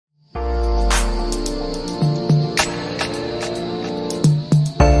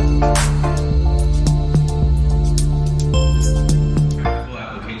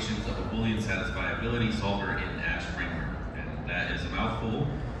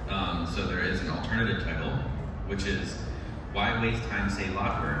So there is an alternative title, which is Why Waste Time Say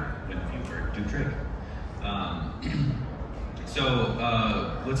Lot Work When Fewer Do Trick.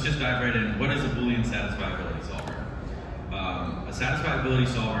 Let's just dive right in. What is a boolean satisfiability solver? A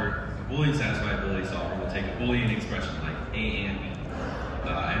boolean satisfiability solver will take a boolean expression like A and B,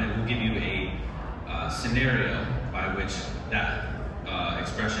 and it will give you a scenario by which that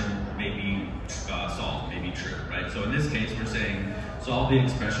expression may be solved, may be true, right? So in this case, we're saying solve the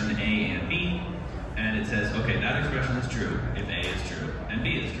expression A and B, and it says, okay, that expression is true if A is true and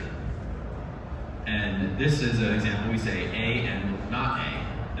B is true. And this is an example, we say A and not A,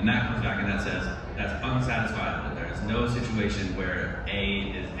 and that comes back and that says that's unsatisfiable. There is no situation where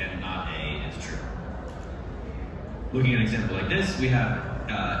A is and not A is true. Looking at an example like this, we have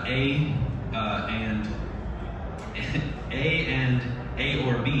A and A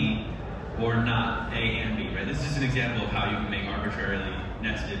or B, or not A and B, right? This is an example of how you can make arbitrarily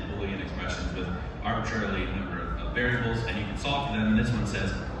nested Boolean expressions with arbitrarily number of variables, and you can solve for them. And this one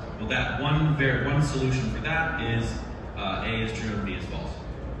says, well, that one solution for that is A is true and B is false.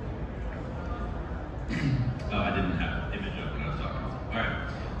 Oh, I didn't have an image up when I was talking. All right,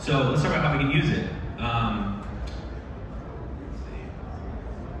 so let's talk about how we can use it.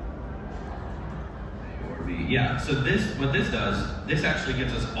 Yeah, so what this does, this actually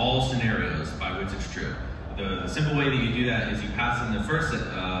gives us all scenarios by which it's true. The simple way that you do that is you pass in the first,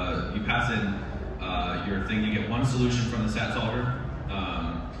 your thing, you get one solution from the stat solver,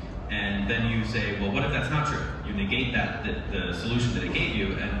 and then you say, well, what if that's not true? You negate the solution that it gave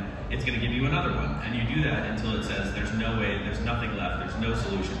you, and it's going to give you another one. And you do that until it says there's no way, there's nothing left, there's no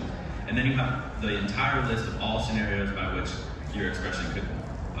solution. And then you have the entire list of all scenarios by which your expression could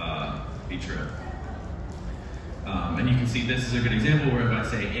be true. And you can see this is a good example where if I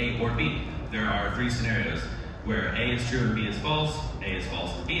say A or B, there are three scenarios where A is true and B is false and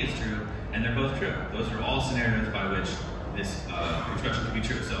B is true, and they're both true. Those are all scenarios by which this expression can be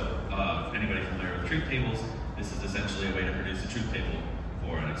true. So if anybody familiar with truth tables, this is essentially a way to produce a truth table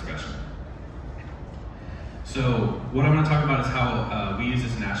for an expression. So what I'm going to talk about is how we use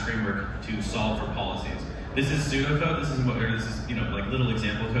this Nash framework to solve for policies. This is pseudocode. This is like little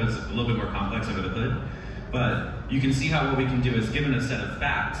example code. It's a little bit more complex under the hood. But you can see how what we can do is, given a set of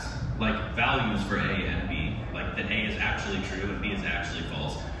facts, like values for A and B, like that A is actually true and B is actually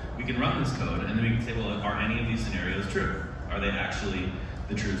false, we can run this code and then we can say, well, are any of these scenarios true? Are they actually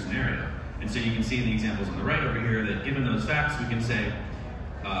the true scenario? And so you can see in the examples on the right over here that given those facts, we can say,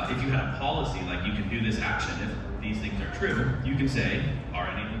 if you had a policy, like you can do this action if these things are true, you can say, are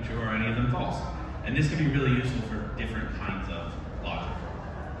any of them true or are any of them false? And this can be really useful for different kinds of logic.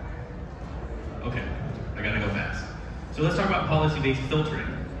 Okay. I gotta go fast. So let's talk about policy-based filtering.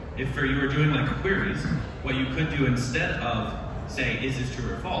 If you were doing like queries, what you could do instead of say, is this true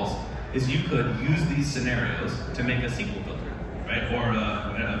or false, is you could use these scenarios to make a SQL filter, right? Or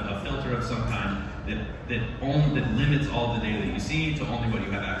a filter of some kind that limits all the data that you see to only what you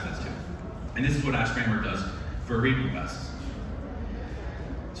have access to. And this is what Nash framework does for read requests.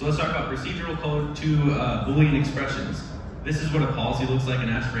 So let's talk about procedural code to Boolean expressions. This is what a policy looks like in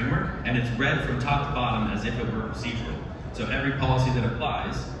Nash framework, and it's read from top to bottom as if it were procedural. So every policy that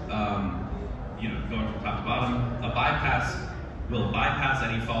applies, going from top to bottom, a bypass will bypass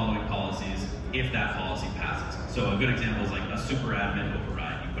any following policies if that policy passes. So a good example is like a superadmin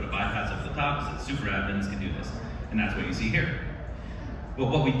override. You put a bypass up at the top, so superadmins can do this, and that's what you see here. But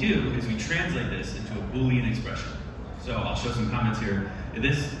what we do is we translate this into a Boolean expression. So I'll show some comments here.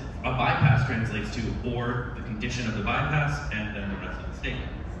 A bypass translates to or the condition of the bypass and then the rest of the statement.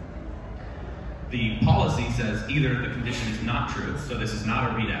 The policy says either the condition is not true, so this is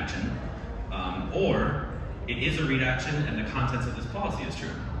not a read action, or it is a read action and the contents of this policy is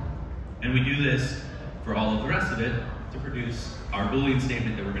true. And we do this for all of the rest of it to produce our Boolean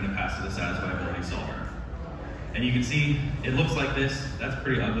statement that we're going to pass to the satisfiability solver. And you can see it looks like this. That's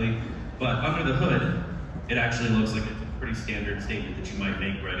pretty ugly, but under the hood, it actually looks like a pretty standard statement that you might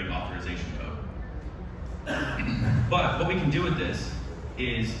make writing authorization code. But what we can do with this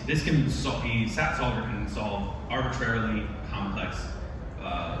is the stat solver can solve arbitrarily complex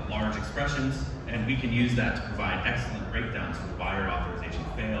large expressions, and we can use that to provide excellent breakdowns for why your authorization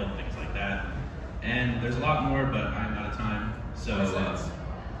failed, things like that. And there's a lot more, but I'm out of time. So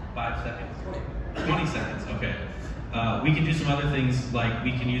 5 seconds? 20 seconds, okay. We can do some other things, like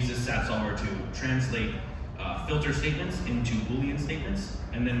we can use this stat solver to translate filter statements into Boolean statements,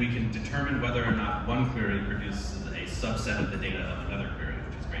 and then we can determine whether or not one query produces a subset of the data of another query,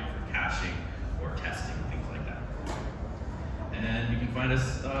 which is great for caching or testing, things like that. And you can find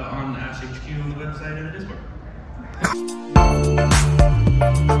us on Ash HQ on the website and the Discord.